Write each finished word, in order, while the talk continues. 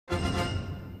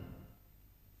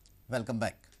Welcome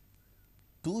back.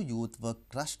 Two youth were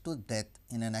crushed to death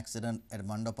in an accident at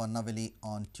Mandapannavali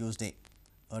on Tuesday.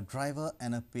 A driver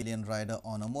and a pillion rider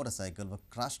on a motorcycle were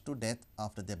crushed to death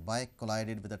after their bike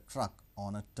collided with a truck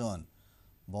on a turn.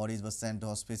 Bodies were sent to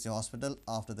Hospice Hospital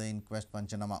after the inquest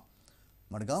Panchanama.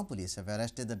 Madgaon police have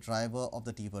arrested the driver of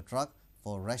the tipper truck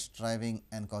for rash driving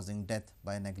and causing death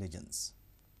by negligence.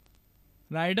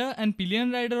 Rider and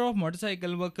pillion rider of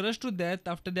motorcycle were crushed to death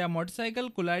after their motorcycle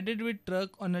collided with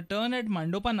truck on a turn at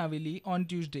Mandopa Navili on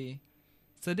Tuesday.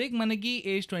 Sadiq Managi,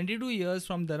 aged 22 years,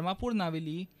 from Dharmapur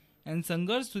Navili, and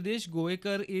Sangar Sudesh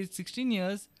Goekar, aged 16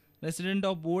 years, resident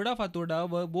of Boda Fatoda,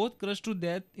 were both crushed to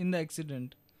death in the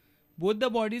accident. Both the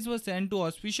bodies were sent to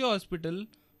Hospice Hospital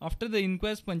after the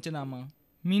inquest Panchanama.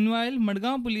 Meanwhile,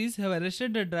 Madgaon police have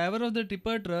arrested the driver of the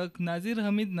tipper truck, Nazir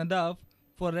Hamid Nadaf,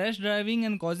 for rash driving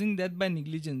and causing death by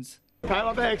negligence. काय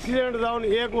आता accident जाऊन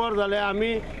 1 वर झाले.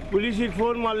 आम्ही पोलिसीक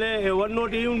phone मारले,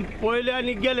 1 येऊन पळयले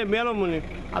आणि गेले मेलो म्हणून.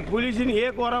 आता पोलिसीन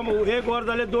 1 वर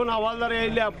झाले 2 हवालदार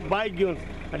येयले बाईक घेऊन.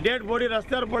 डेड बॉडी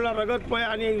रस्त्यावर पडला, रगत पळय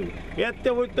आणि येते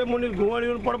वयते मनीस घुवळ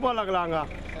येऊन पडपा लागला हांगा.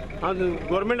 आणि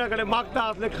गव्हर्नमेंटाकडे मागता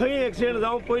असले खंय ॲक्सिडेंट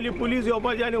जाऊन पयली पुलीस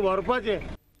येवपाचे आणि व्हरपाचे.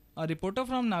 A reporter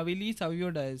from Navili, Savio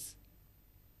Dias.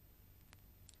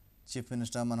 Chief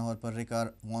Minister Manohar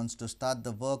Parrikar wants to start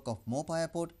the work of Mopa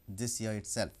Airport this year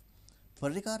itself.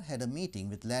 Parrikar had a meeting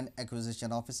with Land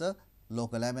Acquisition Officer,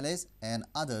 local MLAs and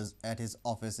others at his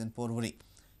office in Porvorim.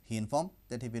 He informed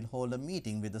that he will hold a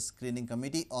meeting with the screening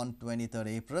committee on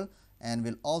 23rd April and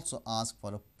will also ask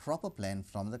for a proper plan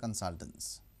from the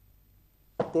consultants.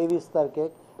 23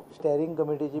 तारखेक steering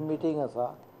कमिटीची meeting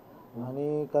आसा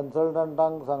आनी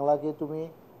कन्सल्टंटांक सांगला की तुमी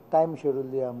time schedule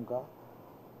दिया आमकां.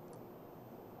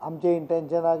 आमचें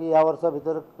intention आहा की ह्या वर्सा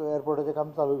भितर एअरपोर्टाचें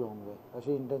काम चालू घेवंक जाय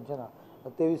अशें इंटेंशन आहा.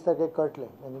 23 तारखेक कळटलें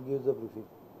आनी गिव्ज द ब्रिफींग.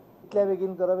 इतल्या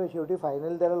बेगीन करप हें शेवटी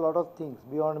final there are lot of things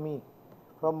beyond me.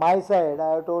 From my side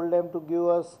I have told them to give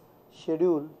us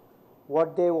schedule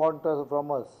what they want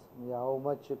from us, म्हणजे how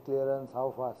much clearance,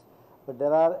 how fast. But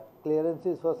there are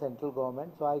clearances for central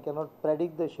government, so I cannot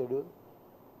predict the schedule.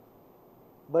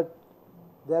 But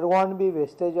there won't be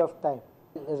wastage of time.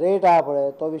 Rate आहा पळय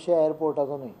तो विशय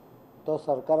एअरपोर्टाचो न्हय, तो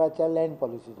सरकाराच्या land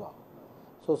पॉलिसीचो आहा.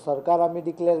 सो सरकार आमी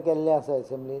डिक्लेअर केल्लें आसा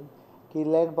एसेंब्लीन की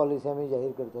लँड पॉलिसी आमी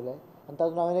जाहीर करतले. आनी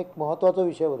तातूंत हांवें एक म्हत्वाचो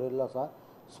विशय बरयल्लो आसा,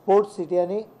 स्पोर्ट्स सिटी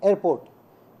आनी एअरपोर्ट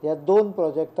ह्या 2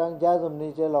 प्रोजेक्टांक ज्या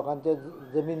जमनीचे लोकांचे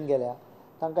जमीन गेल्या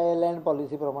तांकां हे लँड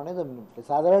पॉलिसी प्रमाणे जमीन मेळटली.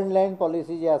 सादारण लँड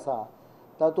पॉलिसी जी आसा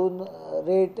तातूंत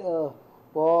रेट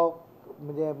हो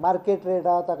म्हणजे मार्केट रेट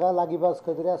आहा ताका लागींपास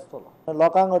खंय तरी आसतलो.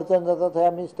 लोकांक अडचण जाता थंय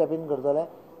आमी स्टेप इन करतले.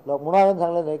 म्हणून हांवें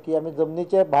सांगलें न्हय की आमी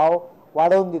जमनीचे भाव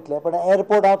वाडोवन दितले, पण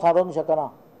एअरपोर्ट हांव थारोवंक शकना.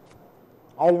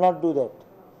 I will not do that.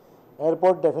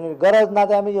 Airport definitely गरज ना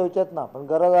ते आमी घेवचेच ना, पण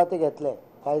गरज आहा ते घेतले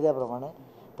कायद्या प्रमाणे,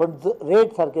 पण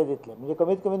रेट सारके दितले म्हणजे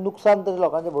कमीत कमी नुकसान तरी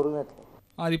लोकांचें भरून येतलें.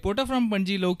 A reporter from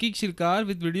Panji, Lokik Shirkar,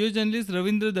 with video journalist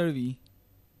Ravindra Dalvi.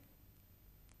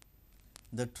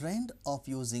 The trend of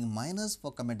using minors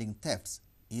for committing thefts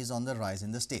is on the rise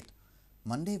in the state.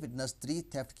 Monday witnessed 3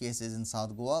 theft cases in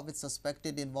South Goa with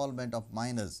suspected involvement of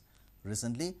minors.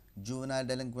 Recently, juvenile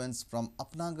delinquents from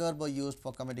Apnagar were used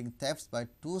for committing thefts by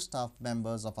 2 staff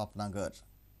members of Apnagar.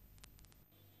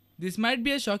 This might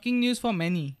be a shocking news for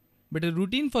many, but a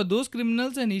routine for those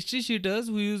criminals and history cheaters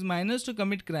who use minors to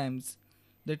commit crimes.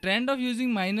 The trend of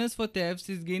using minors for thefts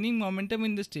is gaining momentum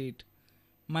in the state.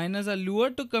 Minors are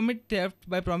lured to commit theft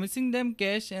by promising them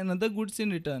cash and other goods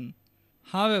in return.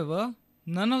 However,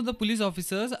 none of the police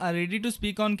officers are ready to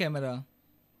speak on camera.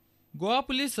 Goa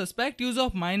police suspect use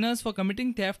of minors for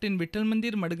committing theft in Vittal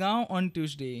Mandir, Madgaon on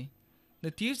Tuesday.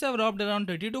 The thieves have robbed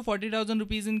around 30 to 40,000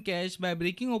 rupees in cash by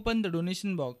breaking open the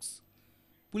donation box.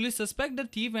 Police suspect the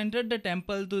thief entered the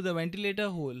temple through the ventilator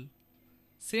hole.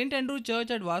 St. Andrew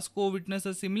Church at Vasco witnessed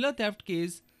a similar theft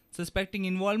case suspecting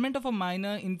involvement of a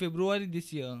minor in February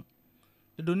this year.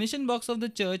 The donation box of the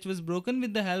church was broken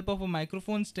with the help of a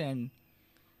microphone stand.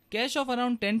 Cash of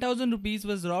around 10,000 rupees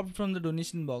was robbed from the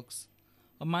donation box.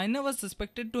 A minor was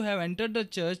suspected to have entered the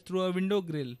church through a window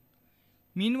grill.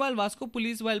 Meanwhile, Vasco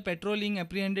police, while patrolling,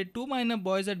 apprehended 2 minor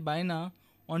boys at Baina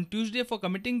on Tuesday for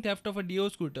committing theft of a Dio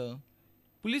scooter.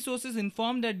 Police sources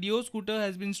informed that Dio scooter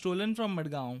has been stolen from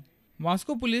Madgaon.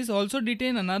 Vasco police also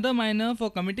detained another minor for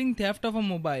committing theft of a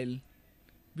mobile.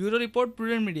 Bureau Report,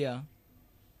 Prudent Media.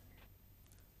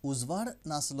 Uzwad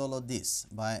Naslolo Dis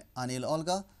by Anil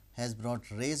Olga has brought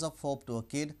rays of hope to a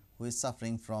kid who is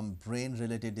suffering from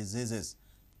brain-related diseases.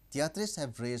 Theatrists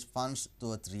have raised funds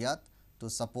to a Riyadh to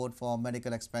support for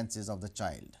medical expenses of the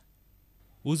child.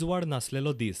 Uzwad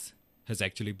Naslelo Dis has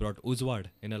actually brought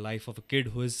Uzwad in a life of a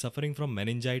kid who is suffering from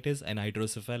meningitis and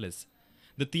hydrocephalus.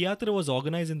 The theatre was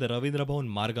organized in the Ravindra Bhavan,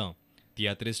 Margao.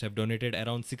 Theatrists have donated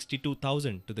around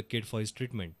 62,000 to the kid for his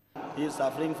treatment. He is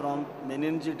suffering from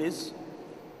meningitis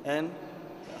and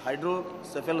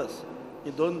hydrocephalus.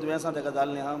 ही दोन दुयेंसां ताका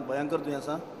जाल्लीं आहा भयंकर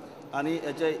दुयेंसां आनी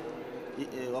हेचे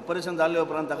operation जाल्ले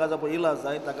उपरांत ताका जो पळय इलाज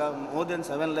जाय ताका मोर देन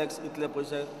 7 lakhs इतले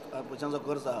पयशांचो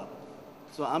खर्च आहा.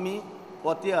 सो आमी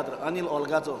हो तियात्र अनिल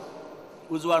ओल्गाचो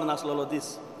उजवाड नासलेलो दीस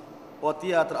हो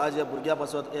तियात्र आज ह्या भुरग्या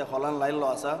पासत ह्या हॉलान लायल्लो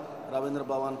आसा रवींद्र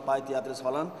भवन पाय तियात्रीस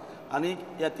हॉलान आनी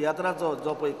ह्या तियात्राचो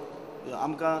जो पळय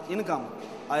आमकां इनकम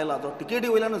आयला तो टिकेटी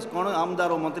वयल्यानूच कोण आमदार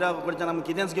वा मंत्र्या कडच्यान आमी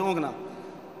कितेंच घेवंक ना.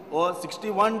 हो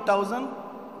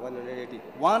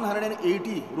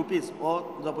 61,180 रुपीज हो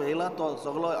जो पळय येयला तो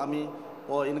सगळो आमी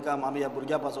हो इनकम आमी ह्या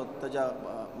भुरग्या पासत ताच्या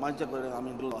मातशे कडेन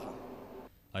आमी दिल्लो आहा.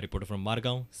 A reporter from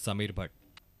Margao, Samir Bhatt.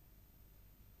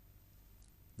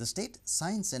 The State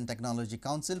Science and Technology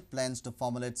Council plans to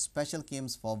formulate special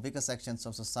schemes for weaker sections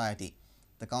of society.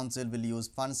 The council will use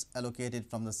funds allocated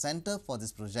from the centre for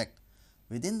this project.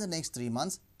 Within the next 3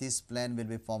 months, this plan will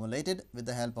be formulated with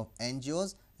the help of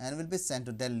NGOs and will be sent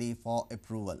to Delhi for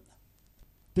approval.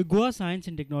 The Goa Science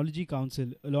and Technology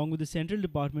Council, along with the Central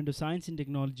Department of Science and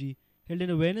Technology, held an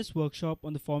awareness workshop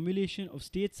on the formulation of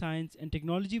state science and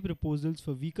technology proposals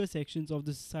for weaker sections of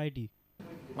the society.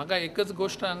 म्हाका एकच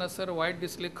गोष्ट हांगासर वायट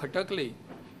दिसली खटकली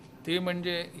ती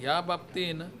म्हणजे ह्या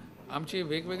बाबतीन आमची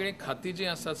वेगवेगळी खाती जी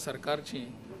आसात सरकारची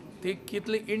ती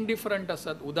कितली इनडिफरंट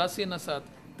आसात उदासीन आसात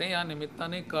ते ह्या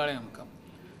निमित्ताने कळ्ळें आमकां.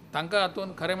 तांकां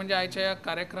हातून खरें म्हणजे आयच्या ह्या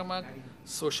कार्यक्रमाक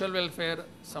सोशल वेलफेअर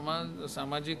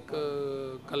सामाजीक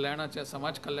कल्याणाचे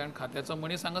समाज कल्याण खात्याचो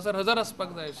मनीस हांगासर हजर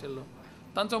आसपाक जाय आशिल्लो.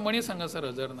 तांचो मनीस हांगासर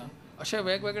हजर ना. अशा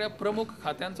वेगवेगळ्या प्रमुख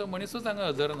खात्यांचो मनीसूच हांगा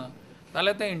हजर ना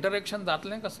जाल्यार तें इंटरेक्शन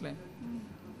जातलें कसलें.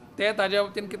 ते ताज्या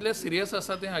बाबतीन कितले सिरियस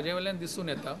आसा तें हाजे वयल्यान दिसून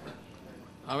येता.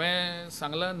 हांवें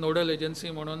सांगलां नोडल एजन्सी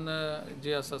म्हणून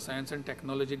जी आसा सायन्स एंड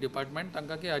टॅक्नॉलॉजी डिपार्टमेंट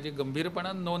तांकां की हाजी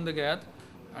गंभीरपणान नोंद घेयात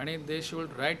आनी they should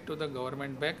right to the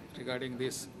government back regarding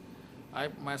these. I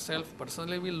myself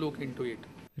personally will look into it.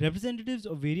 Representatives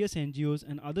of various NGOs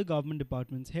and other government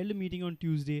departments held a meeting on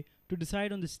Tuesday to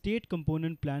decide on the state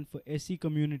component plan for SC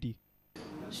community.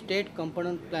 State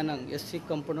component प्लॅनांक SC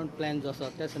component plan जो आसा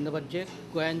त्या संदर्भात जे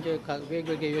गोंयान जे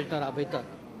वेगवेगळे योजना राबयतात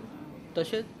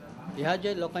तशेंच ह्या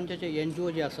जे लोकांचे जे NGO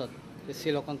जे आसात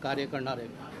SC लोकांक कार्य करणारे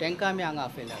तांकां आमी हांगा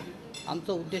आपयल्यात.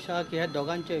 आमचो उद्देश आसा की ह्या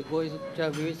दोगांचे गोंयच्या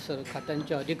विविध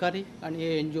खात्यांचे अधिकारी आनी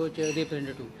हे NGOचे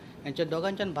रिप्रेझेंटेटिव्ह यांच्या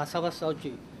दोगांच्यान भासाभास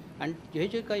जावची आनी हे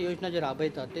जे काही योजना जे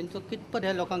राबयतात तेंचो कितपत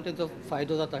ह्या लोकांक तेंचो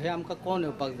फायदो जाता हे आमकां कळून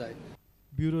येवपाक जाय.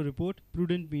 Bureau Report,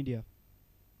 Prudent Media.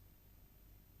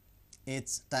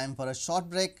 It's time for a short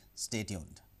break. Stay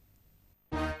tuned.